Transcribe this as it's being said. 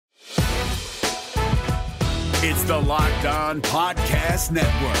It's the Locked On Podcast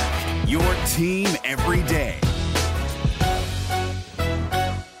Network, your team every day.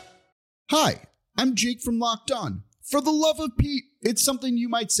 Hi, I'm Jake from Locked On. For the love of Pete, it's something you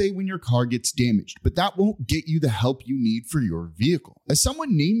might say when your car gets damaged, but that won't get you the help you need for your vehicle. As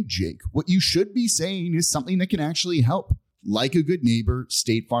someone named Jake, what you should be saying is something that can actually help. Like a good neighbor,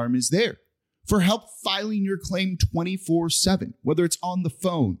 State Farm is there for help filing your claim 24/7, whether it's on the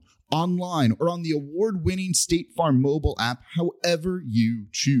phone, online, or on the award-winning State Farm mobile app, however you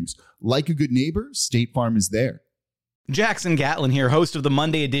choose. Like a good neighbor, State Farm is there. Jackson Gatlin here, host of the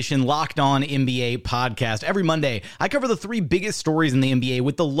Monday edition Locked On NBA podcast. Every Monday, I cover the three biggest stories in the NBA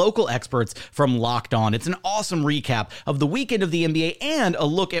with the local experts from Locked On. It's an awesome recap of the weekend of the NBA and a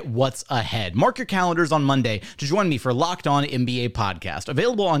look at what's ahead. Mark your calendars on Monday to join me for Locked On NBA podcast,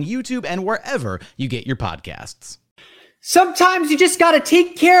 available on YouTube and wherever you get your podcasts. Sometimes you just got to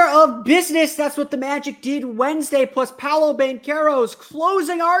take care of business. That's what the Magic did Wednesday, plus Paolo Banchero's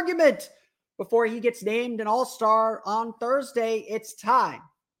closing argument before he gets named an All-Star on Thursday. It's time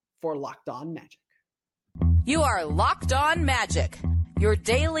for Locked On Magic. You are Locked On Magic, your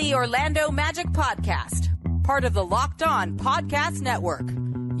daily Orlando Magic podcast, part of the Locked On Podcast Network,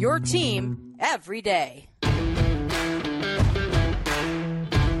 your team every day.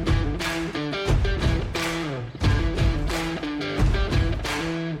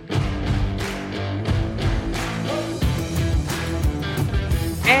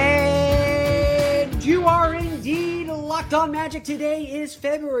 You are indeed Locked On Magic. Today is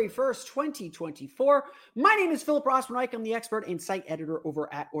February 1st, 2024. My name is Philip Rossman-Reich. I'm the expert and site editor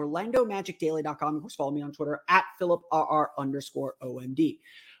over at OrlandoMagicDaily.com. Of course, follow me on Twitter at PhilipRR_OMD.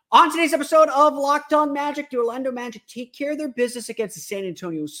 On today's episode of Locked On Magic, the Orlando Magic take care of their business against the San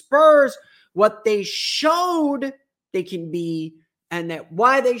Antonio Spurs, what they showed they can be, and that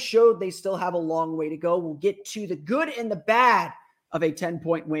why they showed they still have a long way to go. We'll get to the good and the bad of a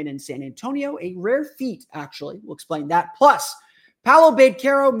 10-point win in San Antonio, a rare feat, actually. We'll explain that. Plus, Paolo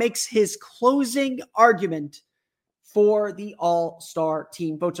Banchero makes his closing argument for the All-Star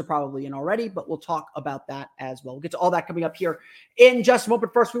team. Votes are probably in already, but we'll talk about that as well. We'll get to all that coming up here in just a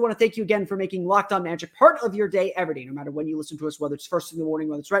moment. First, we want to thank you again for making Locked On Magic part of your day every day, no matter when you listen to us, whether it's first in the morning,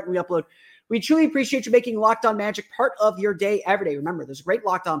 whether it's right when we upload. We truly appreciate you making Locked On Magic part of your day every day. Remember, there's a great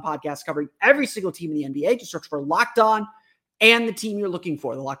Locked On podcast covering every single team in the NBA. Just search for Locked On and the team you're looking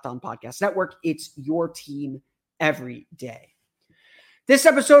for, the Locked On Podcast Network. It's your team every day. This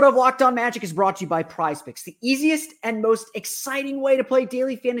episode of Locked On Magic is brought to you by PrizePicks, the easiest and most exciting way to play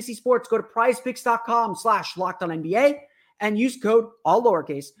daily fantasy sports. Go to prizepicks.com/LockedOnNBA and use code, all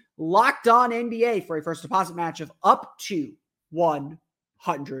lowercase, LockedOnNBA for a first deposit match of up to $100.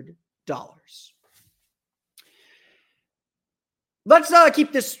 Let's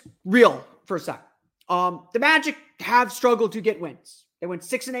keep this real for a second. The Magic have struggled to get wins. They went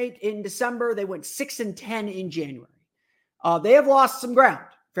 6-8 in December. They went 6-10 in January. They have lost some ground,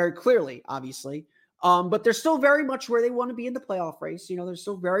 very clearly, obviously. But they're still very much where they want to be in the playoff race. You know, they're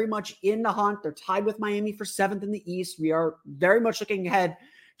still very much in the hunt. They're tied with Miami for 7th in the East. We are very much looking ahead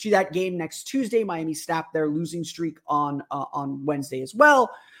to that game next Tuesday. Miami snapped their losing streak on Wednesday as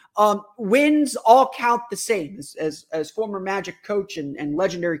well. Wins all count the same. As former Magic coach and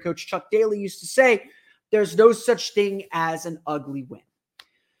legendary coach Chuck Daly used to say, there's no such thing as an ugly win.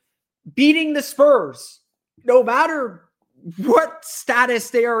 Beating the Spurs, no matter what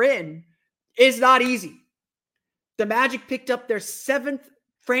status they are in, is not easy. The Magic picked up their 7th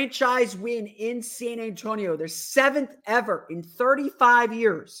franchise win in San Antonio, their 7th ever in 35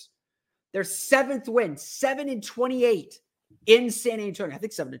 years. Their 7th win, 7-28 in San Antonio. I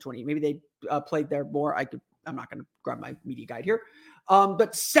think 7-28. Maybe they played there more. I'm not going to grab my media guide here.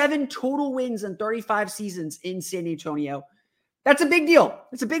 But 7 total wins in 35 seasons in San Antonio. That's a big deal.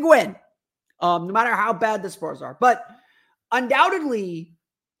 It's a big win, no matter how bad the Spurs are. But undoubtedly,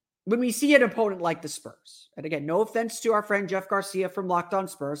 when we see an opponent like the Spurs, and again, no offense to our friend Jeff Garcia from Locked On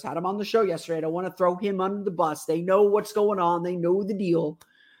Spurs, had him on the show yesterday. I don't want to throw him under the bus. They know what's going on. They know the deal.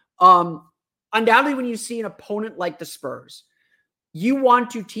 Undoubtedly, when you see an opponent like the Spurs, you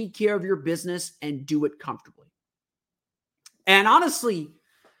want to take care of your business and do it comfortably. And honestly,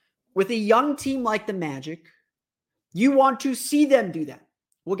 with a young team like the Magic, you want to see them do that.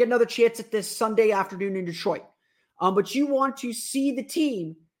 We'll get another chance at this Sunday afternoon in Detroit. But you want to see the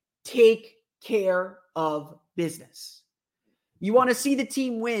team take care of business. You want to see the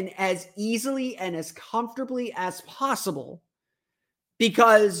team win as easily and as comfortably as possible,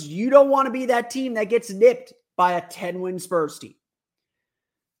 because you don't want to be that team that gets nipped by a 10-win Spurs team.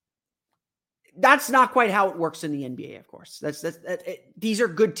 That's not quite how it works in the NBA, of course. These are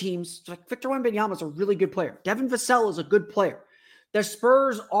good teams. Like Victor Wembanyama is a really good player. Devin Vassell is a good player. The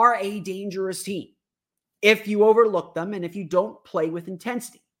Spurs are a dangerous team if you overlook them and if you don't play with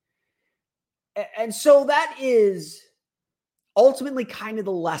intensity. And so that is ultimately kind of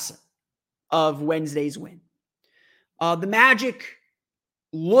the lesson of Wednesday's win. The Magic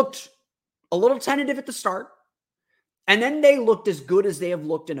looked a little tentative at the start, and then they looked as good as they have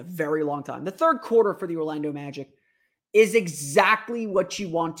looked in a very long time. The third quarter for the Orlando Magic is exactly what you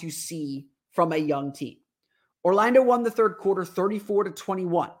want to see from a young team. Orlando won the third quarter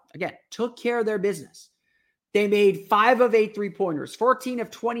 34-21. Again, took care of their business. They made 5 of 8 3-pointers, 14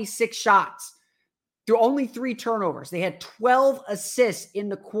 of 26 shots, through only 3 turnovers. They had 12 assists in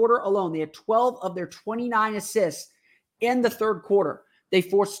the quarter alone. They had 12 of their 29 assists in the third quarter. They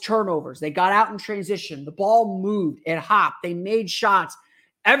forced turnovers. They got out in transition. The ball moved. It hopped. They made shots.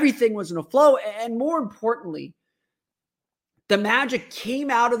 Everything was in a flow. And more importantly, the Magic came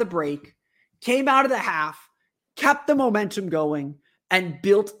out of the break, came out of the half, kept the momentum going, and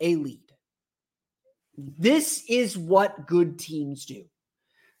built a lead. This is what good teams do.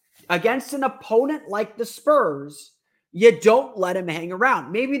 Against an opponent like the Spurs, you don't let them hang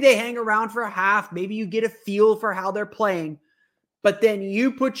around. Maybe they hang around for a half. Maybe you get a feel for how they're playing. But then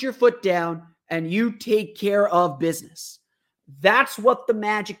you put your foot down and you take care of business. That's what the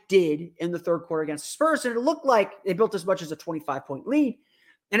Magic did in the third quarter against the Spurs. And it looked like they built as much as a 25-point lead.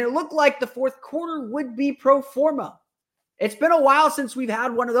 And it looked like the fourth quarter would be pro forma. It's been a while since we've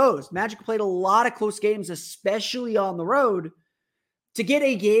had one of those. Magic played a lot of close games, especially on the road. To get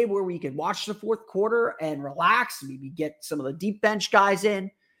a game where we could watch the fourth quarter and relax, maybe get some of the deep bench guys in,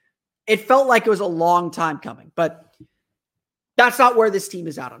 it felt like it was a long time coming. But that's not where this team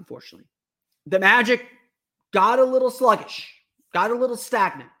is at, unfortunately. The Magic got a little sluggish, got a little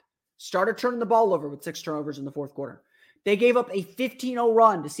stagnant, started turning the ball over with 6 turnovers in the fourth quarter. They gave up a 15-0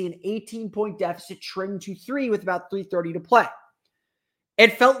 run to see an 18-point deficit trimmed to 3 with about 3:30 to play.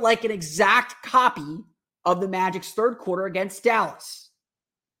 It felt like an exact copy of the Magic's third quarter against Dallas.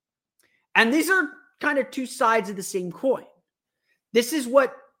 And these are kind of two sides of the same coin. This is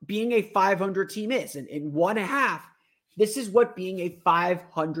what being a 500 team is. And in one half, this is what being a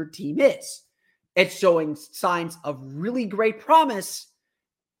 500 team is. It's showing signs of really great promise,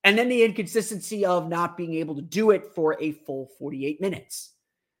 and then the inconsistency of not being able to do it for a full 48 minutes.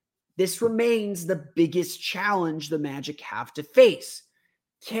 This remains the biggest challenge the Magic have to face.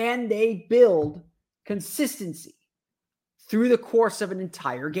 Can they build consistency through the course of an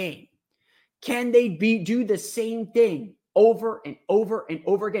entire game? Can they do the same thing over and over and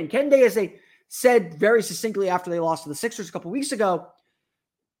over again? Can they, as they said very succinctly after they lost to the Sixers a couple weeks ago,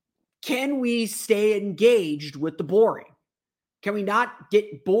 can we stay engaged with the boring? Can we not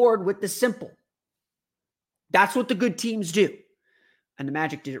get bored with the simple? That's what the good teams do. And the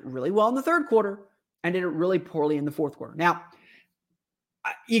Magic did it really well in the third quarter and did it really poorly in the fourth quarter. Now,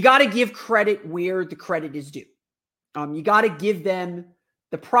 you got to give credit where the credit is due. You got to give them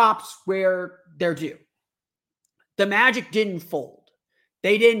the props where they're due. The Magic didn't fold.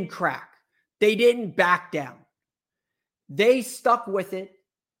 They didn't crack. They didn't back down. They stuck with it.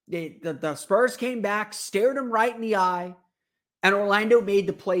 The Spurs came back, stared them right in the eye, and Orlando made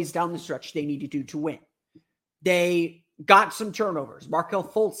the plays down the stretch they needed to win. They got some turnovers. Markelle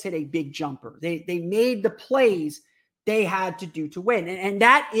Fultz hit a big jumper. They made the plays they had to do to win. And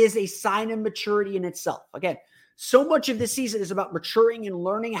that is a sign of maturity in itself. Again, so much of this season is about maturing and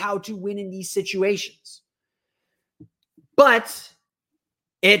learning how to win in these situations. But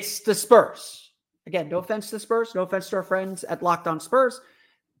it's the Spurs. Again, no offense to the Spurs. No offense to our friends at Locked On Spurs.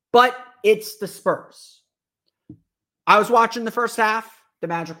 But it's the Spurs. I was watching the first half. The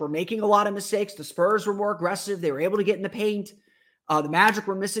Magic were making a lot of mistakes. The Spurs were more aggressive. They were able to get in the paint. The Magic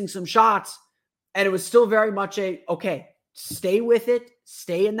were missing some shots. And it was still very much okay, stay with it.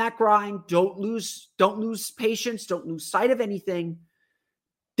 Stay in that grind. Don't lose patience. Don't lose sight of anything.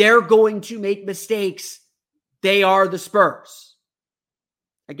 They're going to make mistakes. They are the Spurs.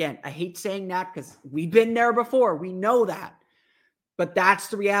 Again, I hate saying that because we've been there before. We know that. But that's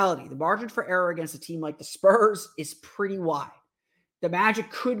the reality. The margin for error against a team like the Spurs is pretty wide. The Magic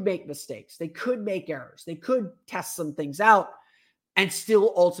could make mistakes. They could make errors. They could test some things out and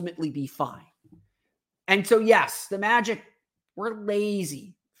still ultimately be fine. And so, yes, the Magic were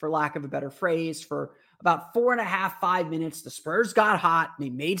lazy, for lack of a better phrase, for about 4.5, 5 minutes. The Spurs got hot. They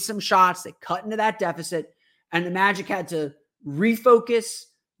made some shots. They cut into that deficit. And the Magic had to refocus,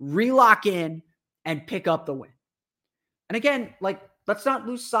 relock in, and pick up the win. And again, let's not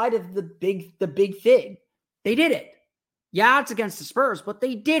lose sight of the big thing. They did it. Yeah, it's against the Spurs, but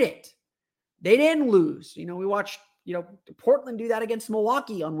they did it. They didn't lose. We watched, Portland do that against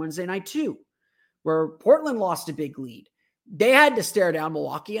Milwaukee on Wednesday night too, where Portland lost a big lead. They had to stare down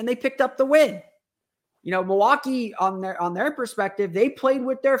Milwaukee and they picked up the win. Milwaukee on their perspective, they played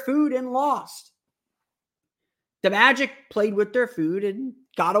with their food and lost. The Magic played with their food and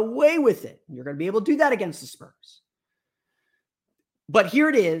got away with it. You're going to be able to do that against the Spurs. But here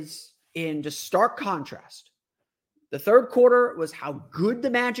it is in just stark contrast. The third quarter was how good the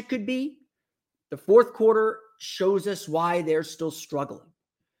Magic could be. The fourth quarter shows us why they're still struggling.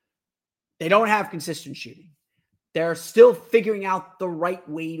 They don't have consistent shooting. They're still figuring out the right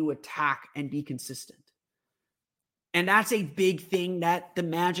way to attack and be consistent. And that's a big thing that the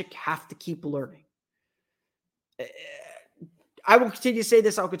Magic have to keep learning. I will continue to say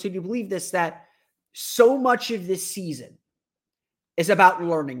this. I'll continue to believe this, that so much of this season is about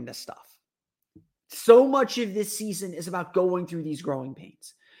learning this stuff. So much of this season is about going through these growing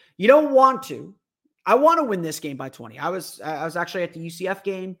pains. You don't want to. I want to win this game by 20. I was actually at the UCF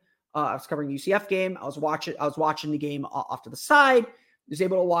game. I was covering the UCF game. I was watching the game off to the side. I was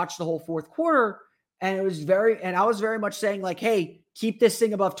able to watch the whole fourth quarter. And I was very much saying like, hey, keep this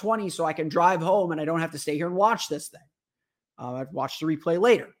thing above 20 so I can drive home and I don't have to stay here and watch this thing. I'd watch the replay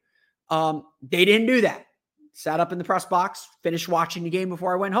later. They didn't do that. Sat up in the press box, finished watching the game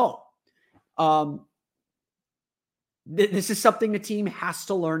before I went home. This is something the team has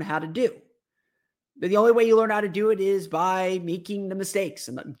to learn how to do. But the only way you learn how to do it is by making the mistakes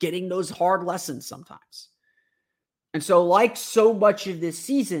and getting those hard lessons sometimes. And so like so much of this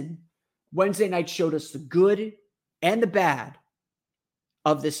season, Wednesday night showed us the good and the bad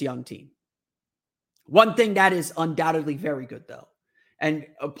of this young team. One thing that is undoubtedly very good, though, and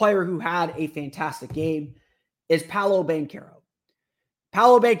a player who had a fantastic game, is Paolo Banchero.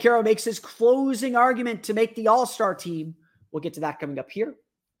 Paolo Banchero makes his closing argument to make the All-Star team. We'll get to that coming up here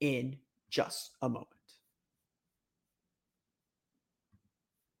in just a moment.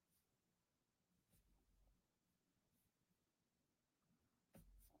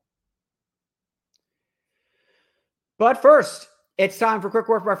 But first, it's time for quick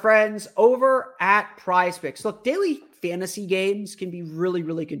word from our friends over at PrizePicks. Look, daily fantasy games can be really,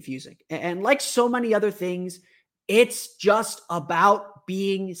 really confusing. And like so many other things, it's just about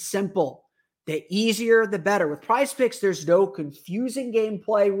being simple. The easier, the better. With PrizePicks, there's no confusing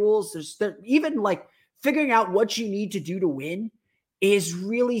gameplay rules. There's even like figuring out what you need to do to win is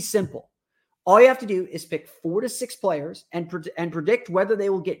really simple. All you have to do is pick 4 to 6 players and predict whether they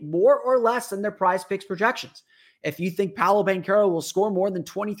will get more or less than their PrizePicks projections. If you think Paolo Banchero will score more than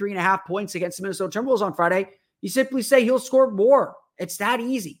 23.5 points against the Minnesota Timberwolves on Friday, you simply say he'll score more. It's that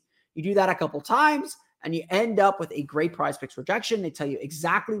easy. You do that a couple times, and you end up with a great PrizePicks projection. They tell you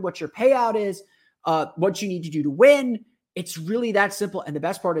exactly what your payout is, what you need to do to win. It's really that simple. And the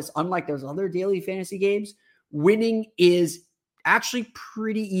best part is, unlike those other daily fantasy games, winning is actually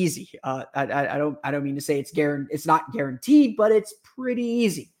pretty easy. I don't mean to say it's not guaranteed, but it's pretty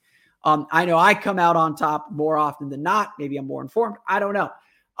easy. I know I come out on top more often than not. Maybe I'm more informed. I don't know.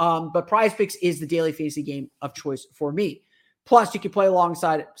 But PrizePicks is the daily fantasy game of choice for me. Plus, you can play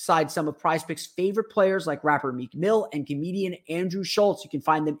alongside some of PrizePicks' favorite players like rapper Meek Mill and comedian Andrew Schultz. You can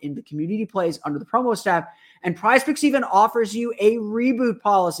find them in the community plays under the promos tab. And PrizePicks even offers you a reboot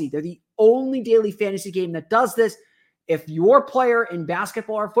policy. They're the only daily fantasy game that does this. If your player in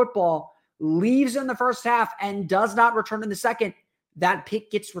basketball or football leaves in the first half and does not return in the second, that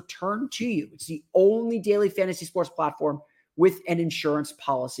pick gets returned to you. It's the only daily fantasy sports platform with an insurance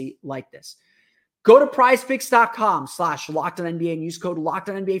policy like this. Go to prizepicks.com/LockedOnNBA and use code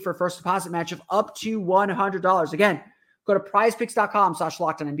LockedOnNBA for a first deposit match of up to $100. Again, go to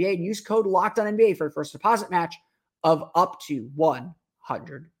prizepicks.com/LockedOnNBA and use code LockedOnNBA for a first deposit match of up to $100.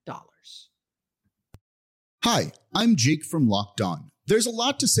 Hi, I'm Jake from Locked On. There's a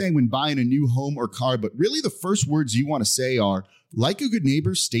lot to say when buying a new home or car, but really the first words you want to say are, like a good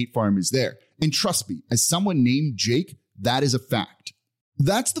neighbor, State Farm is there. And trust me, as someone named Jake, that is a fact.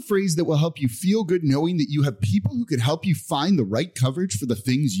 That's the phrase that will help you feel good knowing that you have people who can help you find the right coverage for the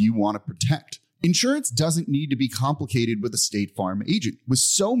things you want to protect. Insurance doesn't need to be complicated with a State Farm agent. With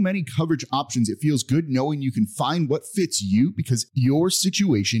so many coverage options, it feels good knowing you can find what fits you because your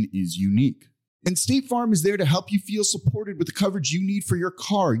situation is unique. And State Farm is there to help you feel supported with the coverage you need for your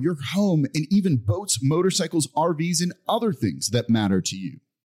car, your home, and even boats, motorcycles, RVs, and other things that matter to you.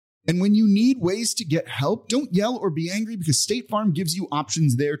 And when you need ways to get help, don't yell or be angry because State Farm gives you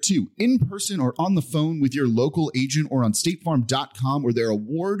options there too, in person or on the phone with your local agent or on statefarm.com or their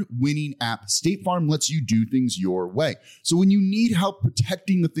award-winning app. State Farm lets you do things your way. So when you need help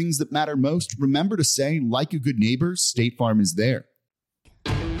protecting the things that matter most, remember to say, like a good neighbor, State Farm is there.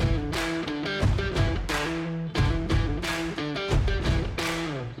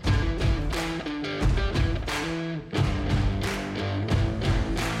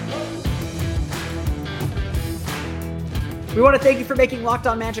 We want to thank you for making Locked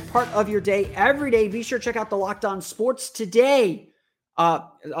On Magic part of your day every day. Be sure to check out the Locked On Sports Today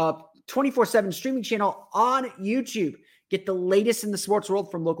 24/7 streaming channel on YouTube. Get the latest in the sports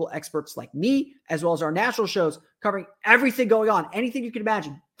world from local experts like me, as well as our national shows covering everything going on, anything you can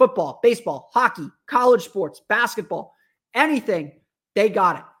imagine. Football, baseball, hockey, college sports, basketball, anything, they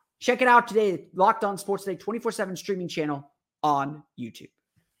got it. Check it out today, Locked On Sports Today 24/7 streaming channel on YouTube.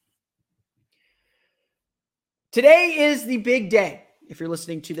 Today is the big day. If you're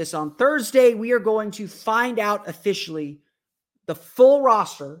listening to this on Thursday, we are going to find out officially the full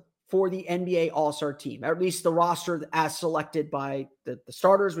roster for the NBA All-Star team, or at least the roster as selected by the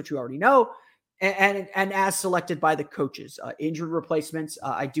starters, which you already know, and as selected by the coaches. Injured replacements,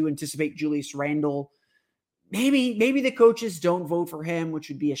 I do anticipate Julius Randle. Maybe the coaches don't vote for him, which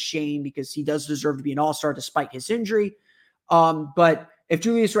would be a shame because he does deserve to be an All-Star despite his injury. But if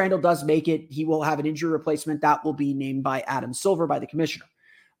Julius Randle does make it, he will have an injury replacement that will be named by Adam Silver, by the commissioner.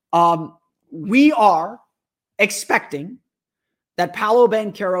 We are expecting that Paolo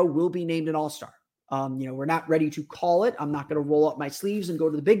Banchero will be named an All-Star. We're not ready to call it. I'm not going to roll up my sleeves and go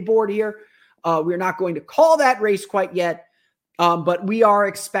to the big board here. We're not going to call that race quite yet, but we are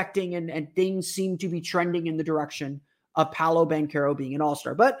expecting, and things seem to be trending in the direction of Paolo Banchero being an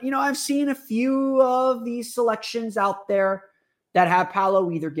All-Star. But, I've seen a few of these selections out there that have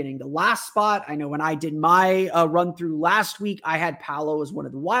Paolo either getting the last spot. I know when I did my run through last week, I had Paolo as one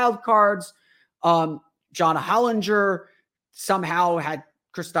of the wild cards. John Hollinger somehow had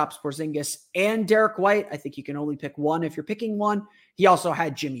Kristaps Porzingis and Derek White. I think you can only pick one if you're picking one. He also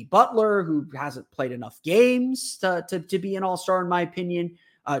had Jimmy Butler, who hasn't played enough games to be an All-Star, in my opinion.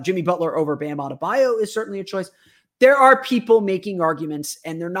 Jimmy Butler over Bam Adebayo is certainly a choice. There are people making arguments,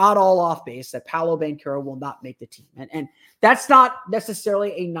 and they're not all off base, that Paolo Banchero will not make the team. And that's not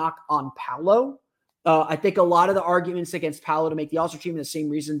necessarily a knock on Paolo. I think a lot of the arguments against Paolo to make the All-Star team are the same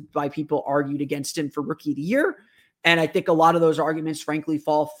reason why people argued against him for Rookie of the Year. And I think a lot of those arguments, frankly,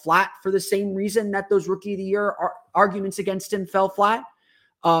 fall flat for the same reason that those Rookie of the Year arguments against him fell flat.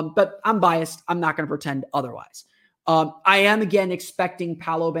 But I'm biased. I'm not going to pretend otherwise. I am, again, expecting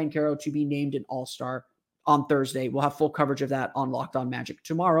Paolo Banchero to be named an All-Star on Thursday. We'll have full coverage of that on Locked On Magic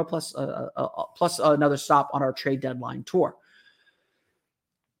tomorrow, plus another stop on our trade deadline tour.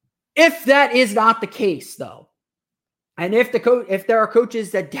 If that is not the case, though, and if there are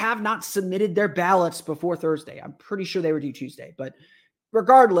coaches that have not submitted their ballots before Thursday, I'm pretty sure they were due Tuesday, but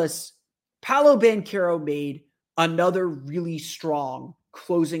regardless, Paolo Banchero made another really strong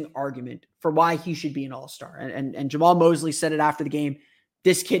closing argument for why he should be an All-Star. And Jamal Mosley said it after the game.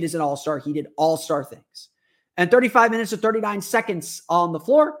 This kid is an All-Star. He did All-Star things. And 35 minutes or 39 seconds on the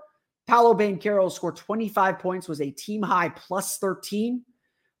floor, Paolo Banchero scored 25 points, was a team-high plus 13,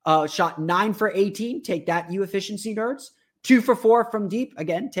 shot 9 for 18. Take that, you efficiency nerds. 2 for 4 from deep.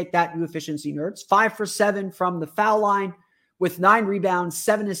 Again, take that, you efficiency nerds. 5 for 7 from the foul line with 9 rebounds,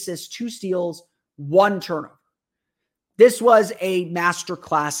 7 assists, 2 steals, 1 turnover. This was a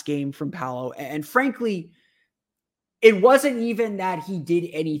masterclass game from Paolo. And frankly, it wasn't even that he did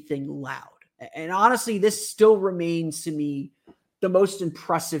anything loud. And honestly, this still remains to me the most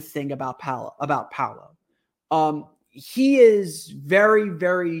impressive thing about Paolo. He is very,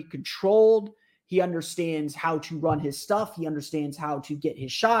 very controlled. He understands how to run his stuff. He understands how to get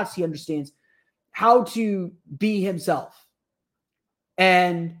his shots. He understands how to be himself.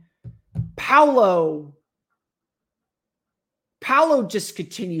 And Paolo just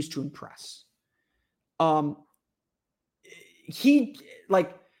continues to impress.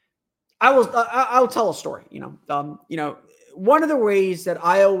 I'll tell a story, one of the ways that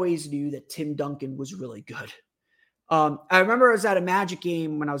I always knew that Tim Duncan was really good. I remember I was at a Magic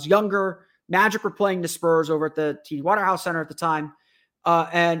game when I was younger. Magic were playing the Spurs over at the TD Waterhouse Center at the time.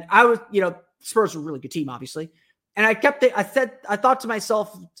 And I was, Spurs were a really good team, obviously. And I thought to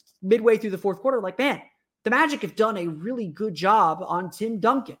myself midway through the fourth quarter, like, man, the Magic have done a really good job on Tim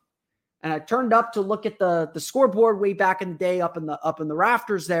Duncan. And I turned up to look at the scoreboard way back in the day up in the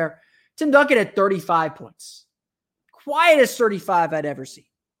rafters there. Tim Duncan had 35 points. Quietest 35 I'd ever seen.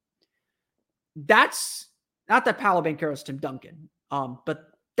 That's not that Paolo Banchero is Tim Duncan,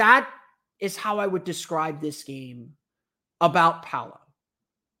 but that is how I would describe this game about Paolo.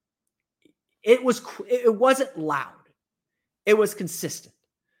 It wasn't loud. It was consistent.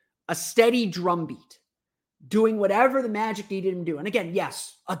 A steady drumbeat. Doing whatever the Magic needed him to do. And again,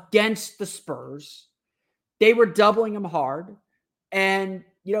 yes, against the Spurs, they were doubling him hard. And,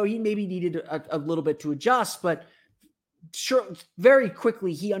 he maybe needed a little bit to adjust, but sure, very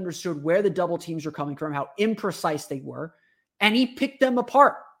quickly he understood where the double teams were coming from, how imprecise they were, and he picked them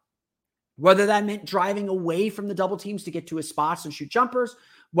apart. Whether that meant driving away from the double teams to get to his spots and shoot jumpers,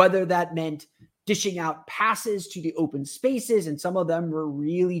 whether that meant dishing out passes to the open spaces, and some of them were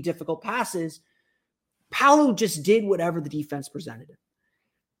really difficult passes, Paolo just did whatever the defense presented him.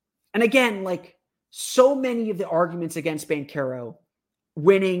 And again, like so many of the arguments against Banchero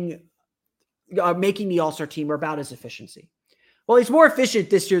winning, making the All-Star team are about his efficiency. Well, he's more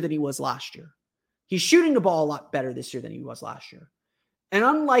efficient this year than he was last year. He's shooting the ball a lot better this year than he was last year. And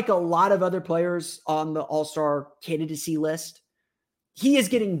unlike a lot of other players on the All-Star candidacy list, he is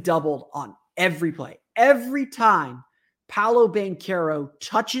getting doubled on every play. Every time Paolo Banchero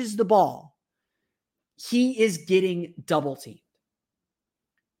touches the ball, he is getting double teamed.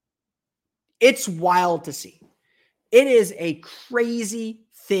 It's wild to see. It is a crazy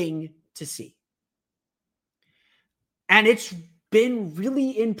thing to see. And it's been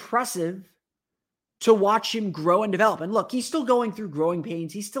really impressive to watch him grow and develop. And look, he's still going through growing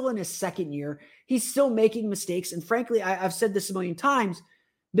pains. He's still in his second year. He's still making mistakes. And frankly, I've said this a million times,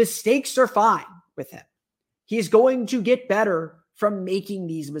 mistakes are fine with him. He's going to get better from making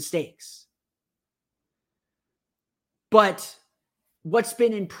these mistakes. But what's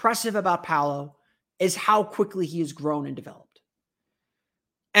been impressive about Paolo is how quickly he has grown and developed.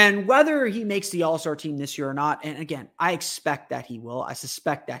 And whether he makes the All-Star team this year or not, and again, I expect that he will. I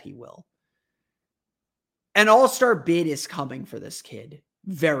suspect that he will. An All-Star bid is coming for this kid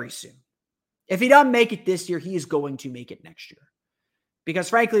very soon. If he doesn't make it this year, he is going to make it next year. Because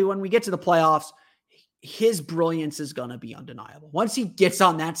frankly, when we get to the playoffs, his brilliance is going to be undeniable. Once he gets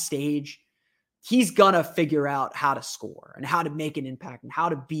on that stage, he's going to figure out how to score and how to make an impact and how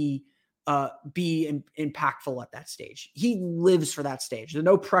to be impactful at that stage. He lives for that stage. The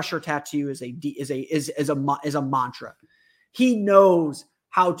no pressure tattoo is a mantra. He knows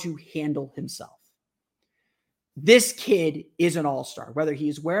how to handle himself. This kid is an all-star, whether he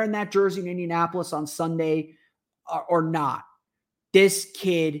is wearing that jersey in Indianapolis on Sunday or not. This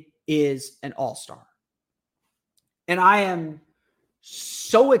kid is an all-star. And I am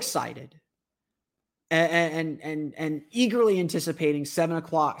so excited and eagerly anticipating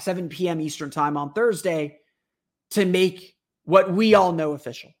 7 p.m. Eastern time on Thursday to make what we all know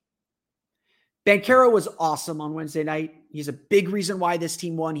official. Banchero was awesome on Wednesday night. He's a big reason why this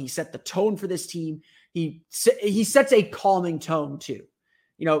team won. He set the tone for this team. He sets a calming tone too.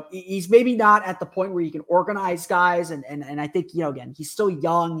 You know, he's maybe not at the point where he can organize guys. And I think, you know, again, he's still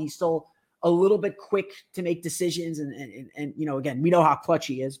young. He's still a little bit quick to make decisions. And you know, again, we know how clutch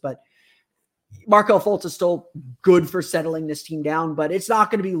he is, but Markelle Fultz is still good for settling this team down, but it's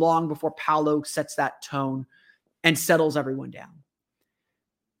not going to be long before Paolo sets that tone and settles everyone down.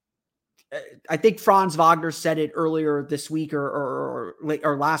 I think Franz Wagner said it earlier this week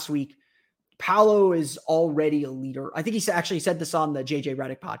or last week. Paolo is already a leader. I think he actually said this on the JJ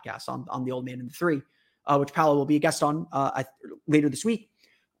Redick podcast on the Old Man and the Three, which Paolo will be a guest on later this week.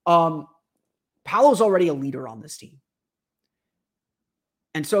 Paolo's already a leader on this team.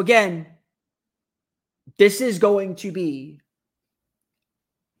 And so again, this is going to be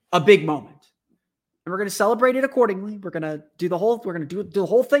a big moment. And we're going to celebrate it accordingly. We're going to do the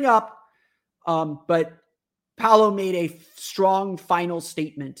whole thing up. But Paolo made a strong final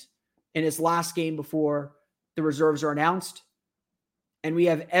statement in his last game before the reserves are announced. And we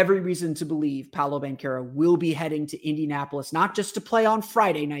have every reason to believe Paolo Banchero will be heading to Indianapolis, not just to play on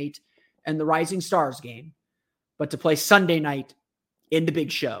Friday night and the Rising Stars game, but to play Sunday night in the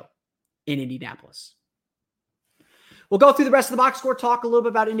big show in Indianapolis. We'll go through the rest of the box score, talk a little bit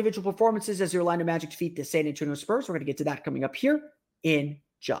about individual performances as the Orlando Magic defeat the San Antonio Spurs. We're going to get to that coming up here in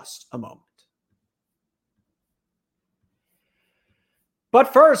just a moment.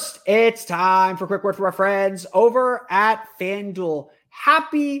 But first, it's time for a quick word from our friends over at FanDuel.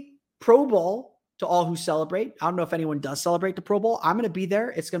 Happy Pro Bowl to all who celebrate. I don't know if anyone does celebrate the Pro Bowl. I'm going to be there.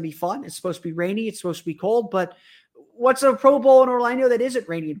 It's going to be fun. It's supposed to be rainy. It's supposed to be cold. But what's a Pro Bowl in Orlando that isn't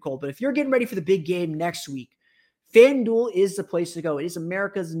rainy and cold? But if you're getting ready for the big game next week, FanDuel is the place to go. It is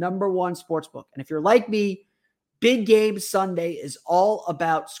America's #1 sportsbook. And if you're like me, Big Game Sunday is all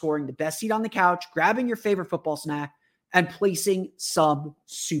about scoring the best seat on the couch, grabbing your favorite football snack, and placing some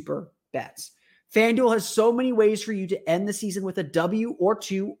super bets. FanDuel has so many ways for you to end the season with a W or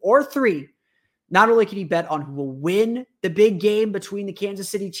 2 or 3. Not only can you bet on who will win the big game between the Kansas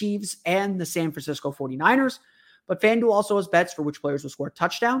City Chiefs and the San Francisco 49ers, but FanDuel also has bets for which players will score a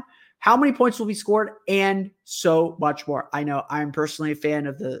touchdown, how many points will be scored, and so much more. I know I'm personally a fan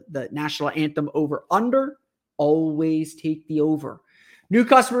of the national anthem over-under. Always take the over. New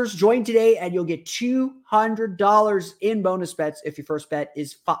customers, join today and you'll get $200 in bonus bets if your first bet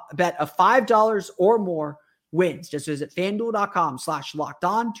is bet of $5 or more wins. Just visit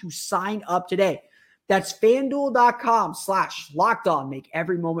FanDuel.com/LockedOn to sign up today. That's FanDuel.com/LockedOn. Make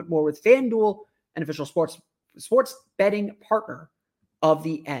every moment more with FanDuel, an official sports betting partner of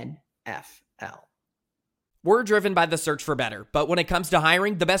the NFL. We're driven by the search for better, but when it comes to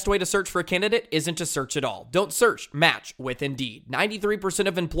hiring, the best way to search for a candidate isn't to search at all. Don't search, match with Indeed. 93%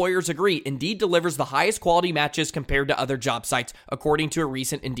 of employers agree Indeed delivers the highest quality matches compared to other job sites, according to a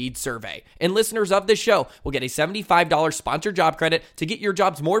recent Indeed survey. And listeners of this show will get a $75 sponsored job credit to get your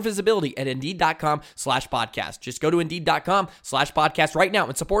jobs more visibility at Indeed.com/podcast. Just go to Indeed.com/podcast right now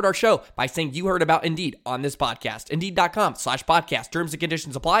and support our show by saying you heard about Indeed on this podcast. Indeed.com/podcast. Terms and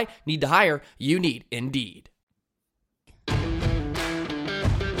conditions apply. Need to hire? You need Indeed.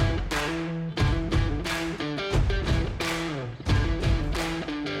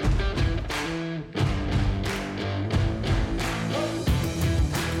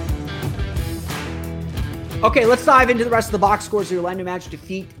 Okay, let's dive into the rest of the box scores. The Orlando Magic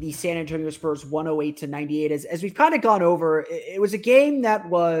defeat the San Antonio Spurs 108-98. As we've kind of gone over, it was a game that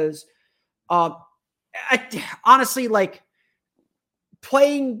was honestly like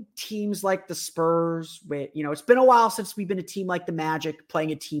playing teams like the Spurs. It's been a while since we've been a team like the Magic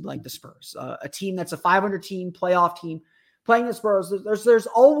playing a team like the Spurs, a team that's a 500 team, playoff team, playing the Spurs. There's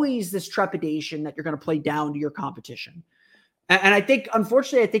always this trepidation that you're going to play down to your competition. And I think,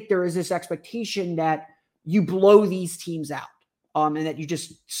 unfortunately, there is this expectation that you blow these teams out, and that you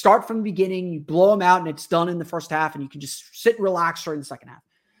just start from the beginning, you blow them out, and it's done in the first half, and you can just sit and relax during the second half.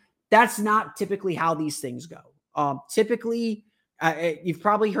 That's not typically how these things go. Typically, you've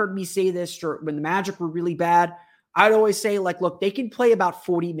probably heard me say this when the Magic were really bad. I'd always say, look, they can play about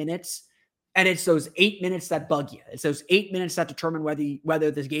 40 minutes, and it's those 8 minutes that bug you. It's those 8 minutes that determine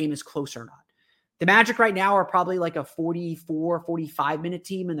whether this game is close or not. The Magic right now are probably like a 44, 45-minute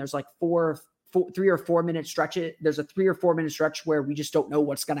team, and there's like 3 or 4 minute stretch. There's a 3 or 4 minute stretch where we just don't know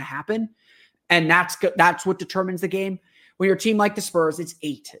what's going to happen. And that's what determines the game. When you're a team like the Spurs, it's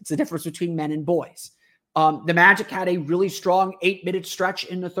 8. It's the difference between men and boys. The Magic had a really strong 8-minute stretch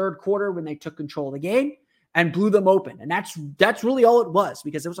in the third quarter when they took control of the game and blew them open. And that's really all it was,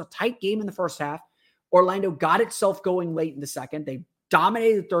 because it was a tight game in the first half. Orlando got itself going late in the second. They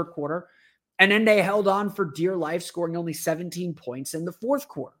dominated the third quarter, and then they held on for dear life, scoring only 17 points in the fourth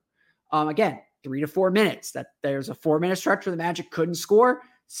quarter. Again, 3 to 4 minutes. That there's a 4-minute stretch where the Magic couldn't score.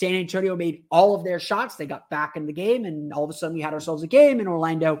 San Antonio made all of their shots. They got back in the game, and all of a sudden we had ourselves a game, and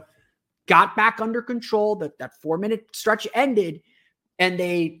Orlando got back under control. That 4-minute stretch ended, and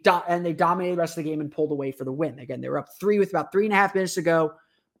they dominated the rest of the game and pulled away for the win. Again, they were up 3 with about 3.5 minutes to go.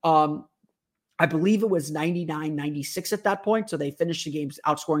 I believe it was 99-96 at that point. So they finished the game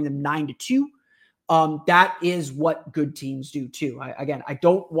outscoring them 9-2. That is what good teams do too. I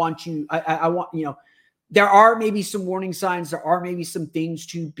don't want you, I want, there are maybe some warning signs. There are maybe some things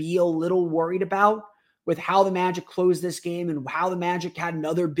to be a little worried about with how the Magic closed this game and how the Magic had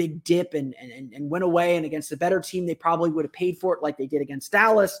another big dip and went away. And against a better team, they probably would have paid for it like they did against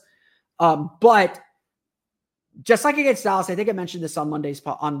Dallas. But just like against Dallas, I think I mentioned this on Monday's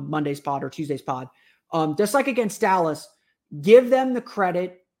pod or Tuesday's pod. Just like against Dallas, give them the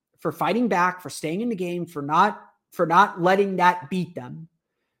credit for fighting back, for staying in the game, for not letting that beat them.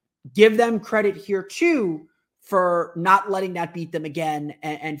 Give them credit here too for not letting that beat them again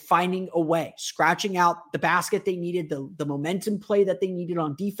and finding a way, scratching out the basket they needed, the momentum play that they needed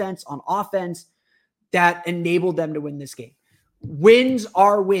on defense, on offense, that enabled them to win this game. Wins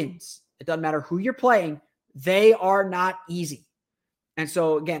are wins. It doesn't matter who you're playing. They are not easy. And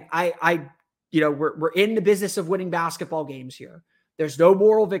so again, we're in the business of winning basketball games here. There's no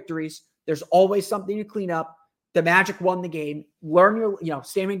moral victories. There's always something to clean up. The Magic won the game. Learn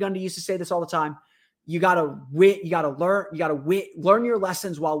Stan Van Gundy used to say this all the time. You got to win. You got to learn. You got to learn your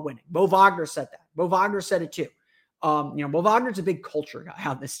lessons while winning. Mo Wagner said that. Mo Wagner said it too. Mo Wagner's a big culture guy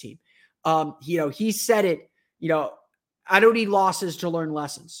on this team. He said it, I don't need losses to learn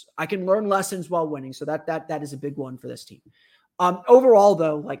lessons. I can learn lessons while winning. So that is a big one for this team. Overall,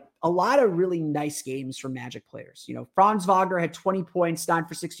 though, a lot of really nice games from Magic players. Franz Wagner had 20 points, 9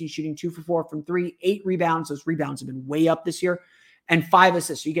 for 16 shooting, 2 for 4 from 3, 8 rebounds. Those rebounds have been way up this year, and 5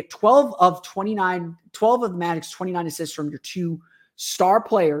 assists. So you get 12 of the Magic's 29 assists from your 2 star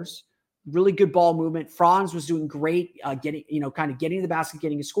players. Really good ball movement. Franz was doing great, getting to the basket,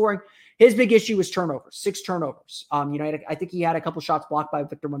 getting his scoring. His big issue was turnovers, 6 turnovers. I think he had a couple shots blocked by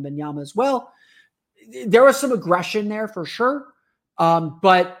Victor Wembanyama as well. There was some aggression there for sure.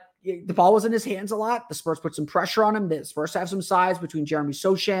 But the ball was in his hands a lot. The Spurs put some pressure on him. The Spurs have some size between Jeremy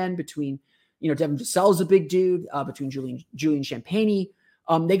Sochan, between, Devin Vassell's a big dude, between Julian Champagny.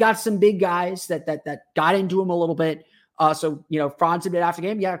 They got some big guys that got into him a little bit. So, Franz admitted after the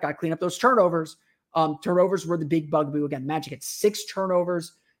game, got to clean up those turnovers. Turnovers were the big bugaboo. Again, Magic had 6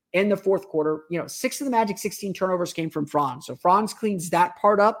 turnovers in the fourth quarter. 6 of the Magic 16 turnovers came from Franz. So Franz cleans that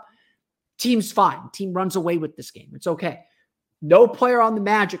part up. Team's fine. Team runs away with this game. It's okay. No player on the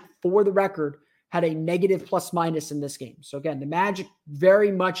Magic, for the record, had a negative plus minus in this game. So again, the Magic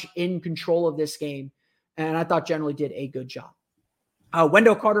very much in control of this game. And I thought generally did a good job.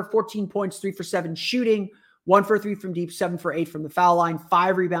 Wendell Carter, 14 points, 3 for 7 shooting, 1 for 3 from deep, 7 for 8 from the foul line,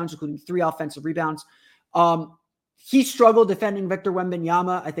 5 rebounds, including 3 offensive rebounds. He struggled defending Victor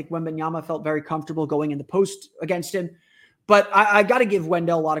Wembanyama. I think Wembanyama felt very comfortable going in the post against him. But I got to give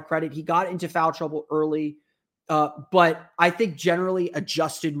Wendell a lot of credit. He got into foul trouble early, but I think generally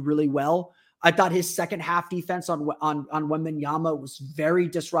adjusted really well. I thought his second half defense on Wembanyama was very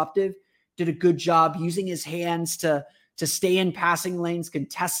disruptive. Did a good job using his hands to stay in passing lanes,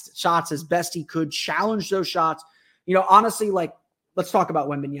 contest shots as best he could, challenge those shots. Honestly, let's talk about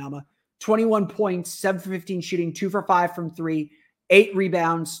Wembanyama. 21 points, 7 for 15 shooting, 2 for 5 from 3, 8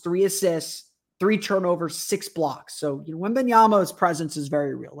 rebounds, 3 assists, 3 turnovers, 6 blocks. So, Wembanyama's presence is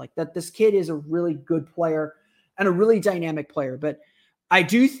very real. This kid is a really good player and a really dynamic player. But I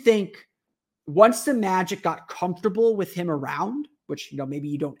do think once the Magic got comfortable with him around, which, maybe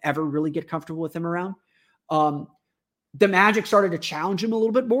you don't ever really get comfortable with him around, the Magic started to challenge him a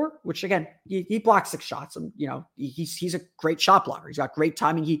little bit more, which again, he blocked 6 shots and, he's a great shot blocker. He's got great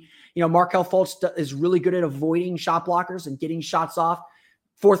timing. Markelle Fultz is really good at avoiding shot blockers and getting shots off.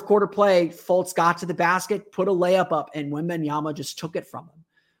 Fourth quarter play, Fultz got to the basket, put a layup up, and Wembanyama just took it from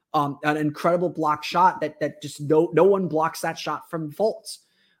him. An incredible block shot that just no one blocks that shot from Fultz.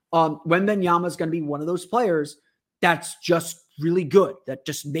 Wembanyama is going to be one of those players that's just really good, that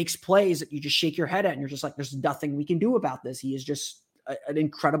just makes plays that you just shake your head at and you're just like, there's nothing we can do about this. He is just an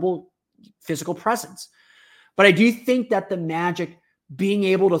incredible physical presence. But I do think that the Magic being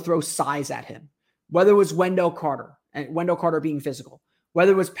able to throw size at him, whether it was Wendell Carter and Wendell Carter being physical,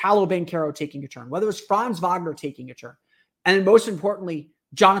 whether it was Paolo Banchero taking a turn, whether it was Franz Wagner taking a turn, and then most importantly,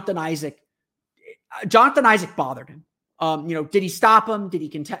 Jonathan Isaac bothered him. Did he stop him? Did he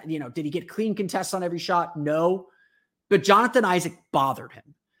contest? Did he get clean contests on every shot? No. But Jonathan Isaac bothered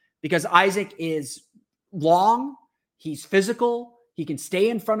him because Isaac is long, he's physical, he can stay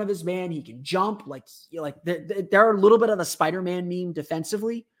in front of his man, he can jump. They're a little bit of a Spider-Man meme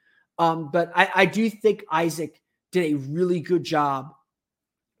defensively. But I do think Isaac did a really good job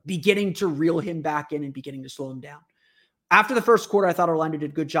beginning to reel him back in and beginning to slow him down. After the first quarter, I thought Orlando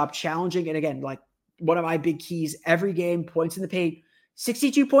did a good job challenging. And again, one of my big keys, every game, points in the paint,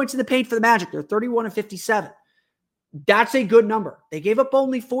 62 points in the paint for the Magic. They're 31-57. That's a good number. They gave up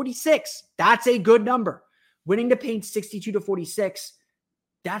only 46. That's a good number. Winning the paint 62-46,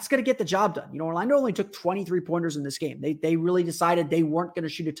 that's going to get the job done. Orlando only took 23 pointers in this game. They really decided they weren't going to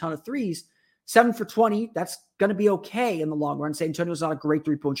shoot a ton of threes. 7 for 20, that's going to be okay in the long run. San Antonio's not a great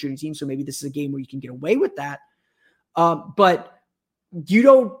three-point shooting team, so maybe this is a game where you can get away with that. But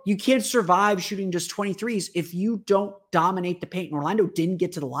you can't survive shooting just 23s if you don't dominate the paint. And Orlando didn't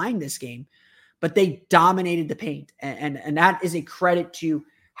get to the line this game, but they dominated the paint. And that is a credit to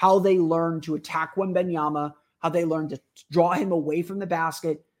how they learned to attack Wembanyama, how they learned to draw him away from the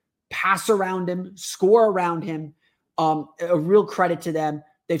basket, pass around him, score around him. A real credit to them.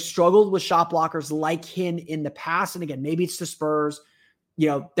 They've struggled with shot blockers like him in the past. And again, maybe it's the Spurs.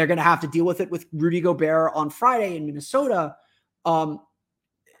 They're going to have to deal with it with Rudy Gobert on Friday in Minnesota.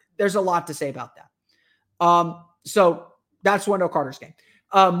 There's a lot to say about that. So that's Wendell Carter's game.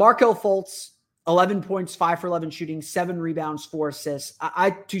 Markelle Fultz, 11 points, 5 for 11 shooting, 7 rebounds, 4 assists.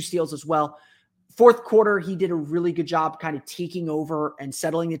 I 2 steals as well. Fourth quarter, he did a really good job kind of taking over and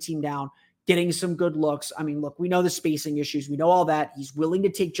settling the team down, getting some good looks. I mean, look, we know the spacing issues. We know all that. He's willing to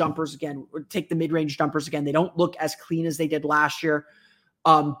take jumpers again, or take the mid-range jumpers again. They don't look as clean as they did last year,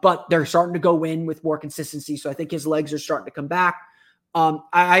 but they're starting to go in with more consistency. So I think his legs are starting to come back.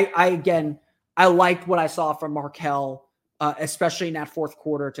 I liked what I saw from Markelle, especially in that fourth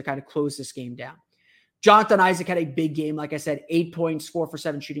quarter to kind of close this game down. Jonathan Isaac had a big game. Like I said, 8 points, 4 for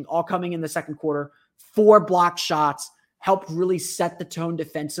 7 shooting, all coming in the second quarter, 4 blocked shots, helped really set the tone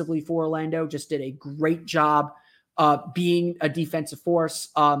defensively for Orlando. Just did a great job being a defensive force.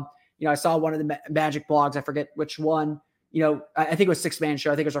 I saw one of the Magic blogs, I forget which one, I think it was Six Man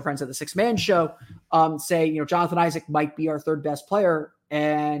Show. I think it was our friends at the Six Man Show say, Jonathan Isaac might be our third best player.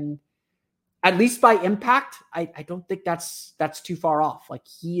 And at least by impact, I don't think that's too far off. Like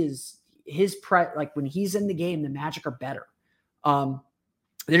he is when he's in the game, the Magic are better.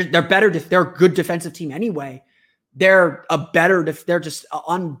 They're better. They're a good defensive team anyway, they're they're just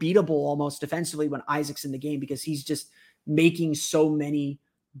unbeatable almost defensively when Isaac's in the game because he's just making so many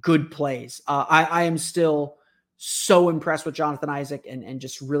good plays. I am still so impressed with Jonathan Isaac and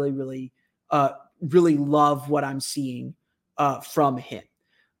just really, really, really love what I'm seeing from him.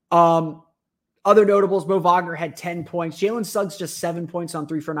 Other notables, Mo Wagner had 10 points. Jalen Suggs just 7 points on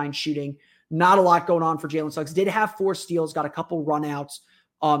 3 for 9 shooting. Not a lot going on for Jalen Suggs. Did have 4 steals, got a couple runouts.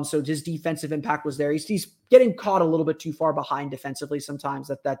 So his defensive impact was there. He's getting caught a little bit too far behind defensively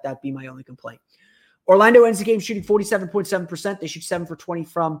sometimes. That'd be my only complaint. Orlando ends the game shooting 47.7%. They shoot 7 for 20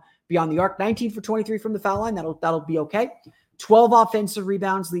 from beyond the arc, 19 for 23 from the foul line. That'll be okay. 12 offensive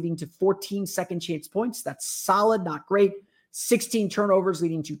rebounds leading to 14 second chance points. That's solid, not great. 16 turnovers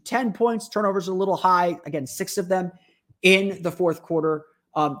leading to 10 points. Turnovers are a little high. Again, 6 of them in the fourth quarter.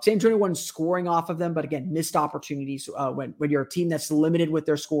 San Antonio wasn't scoring off of them, but again, missed opportunities. When you're a team that's limited with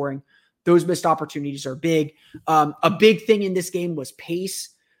their scoring, those missed opportunities are big. A big thing in this game was pace.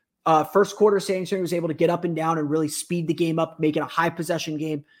 First quarter, San Antonio was able to get up and down and really speed the game up, make it a high possession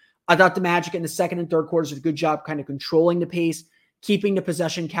game. I thought the Magic in the second and third quarters did a good job kind of controlling the pace, keeping the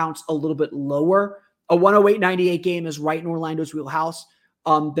possession counts a little bit lower. A 108-98 game is right in Orlando's wheelhouse.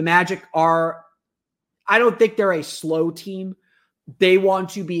 The Magic I don't think they're a slow team. They want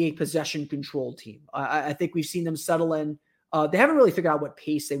to be a possession control team. I think we've seen them settle in. They haven't really figured out what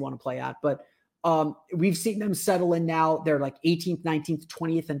pace they want to play at, but we've seen them settle in now. They're like 18th, 19th,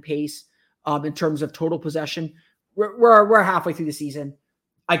 20th in pace in terms of total possession. We're halfway through the season.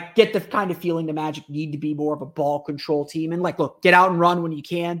 I get the kind of feeling the Magic need to be more of a ball control team. And look, get out and run when you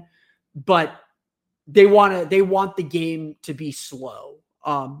can, but they want the game to be slow.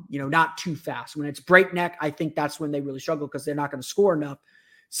 Not too fast. When it's breakneck, I think that's when they really struggle because they're not going to score enough.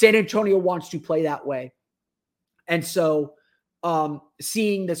 San Antonio wants to play that way. And so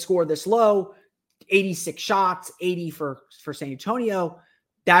seeing the score this low, 86 shots, 80 for San Antonio,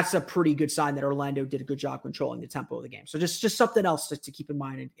 that's a pretty good sign that Orlando did a good job controlling the tempo of the game. So just something else to keep in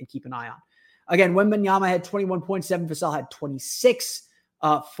mind and keep an eye on. Again, Wembanyama had 21 points, Vassell had 26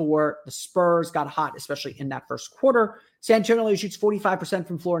 for the Spurs. Got hot, especially in that first quarter. San Antonio shoots 45%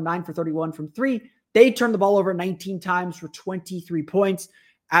 from floor, 9 for 31 from 3. They turned the ball over 19 times for 23 points.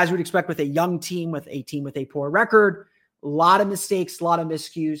 As we'd expect with a young team, with a poor record, a lot of mistakes, a lot of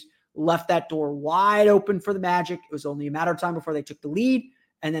miscues, left that door wide open for the Magic. It was only a matter of time before they took the lead.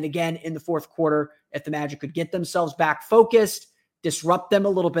 And then again, in the fourth quarter, if the Magic could get themselves back focused, disrupt them a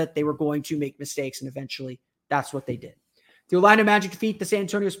little bit, they were going to make mistakes. And eventually that's what they did. The Orlando Magic defeat the San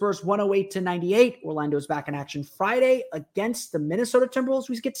Antonio Spurs 108-98. Orlando is back in action Friday against the Minnesota Timberwolves.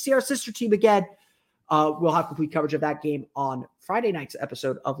 We get to see our sister team again. We'll have complete coverage of that game on Friday night's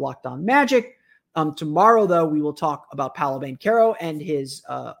episode of Locked On Magic. Tomorrow, though, we will talk about Paolo Banchero and his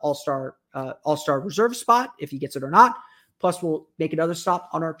All-Star reserve spot, if he gets it or not. Plus, we'll make another stop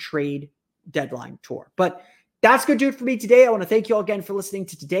on our trade deadline tour. But that's going to do it for me today. I want to thank you all again for listening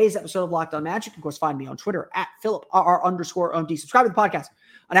to today's episode of Locked On Magic. Of course, find me on Twitter at @PhilipRR_OMD. Subscribe to the podcast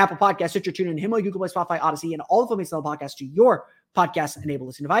on Apple Podcasts, Stitcher, TuneIn, Himalaya, Google Play, Spotify, Odyssey, and all the filmmates on the podcast to your podcast-enabled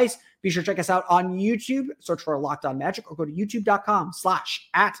listening device. Be sure to check us out on YouTube. Search for Locked On Magic or go to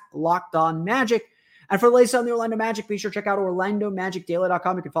youtube.com/@LockedOnMagic. And for the latest on the Orlando Magic, be sure to check out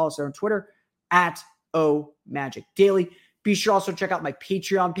OrlandoMagicDaily.com. You can follow us there on Twitter @OMagicDaily. Be sure also to check out my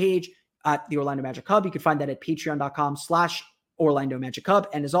Patreon page at the Orlando Magic Hub. You can find that at patreon.com/Orlando Magic Hub.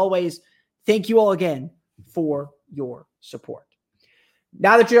 And as always, thank you all again for your support.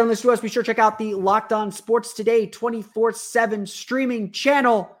 Now that you're on this to us, be sure to check out the Locked On Sports Today 24/7 streaming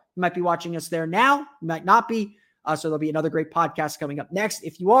channel. You might be watching us there now. You might not be. So there'll be another great podcast coming up next.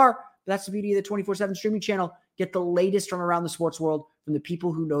 If you are, that's the beauty of the 24/7 streaming channel. Get the latest from around the sports world from the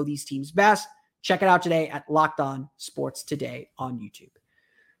people who know these teams best. Check it out today at Locked On Sports Today on YouTube.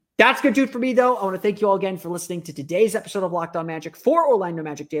 That's going to do it for me, though. I want to thank you all again for listening to today's episode of Locked On Magic for Orlando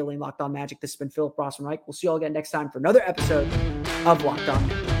Magic Daily and Locked On Magic. This has been Philip Rossman-Reich. We'll see you all again next time for another episode of Locked On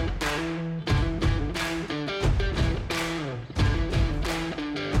Magic.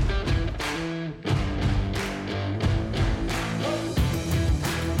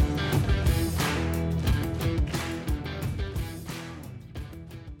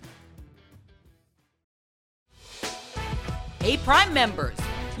 Hey, Prime members,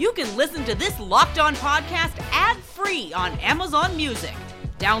 you can listen to this Locked On podcast ad-free on Amazon Music.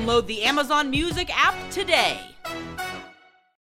 Download the Amazon Music app today.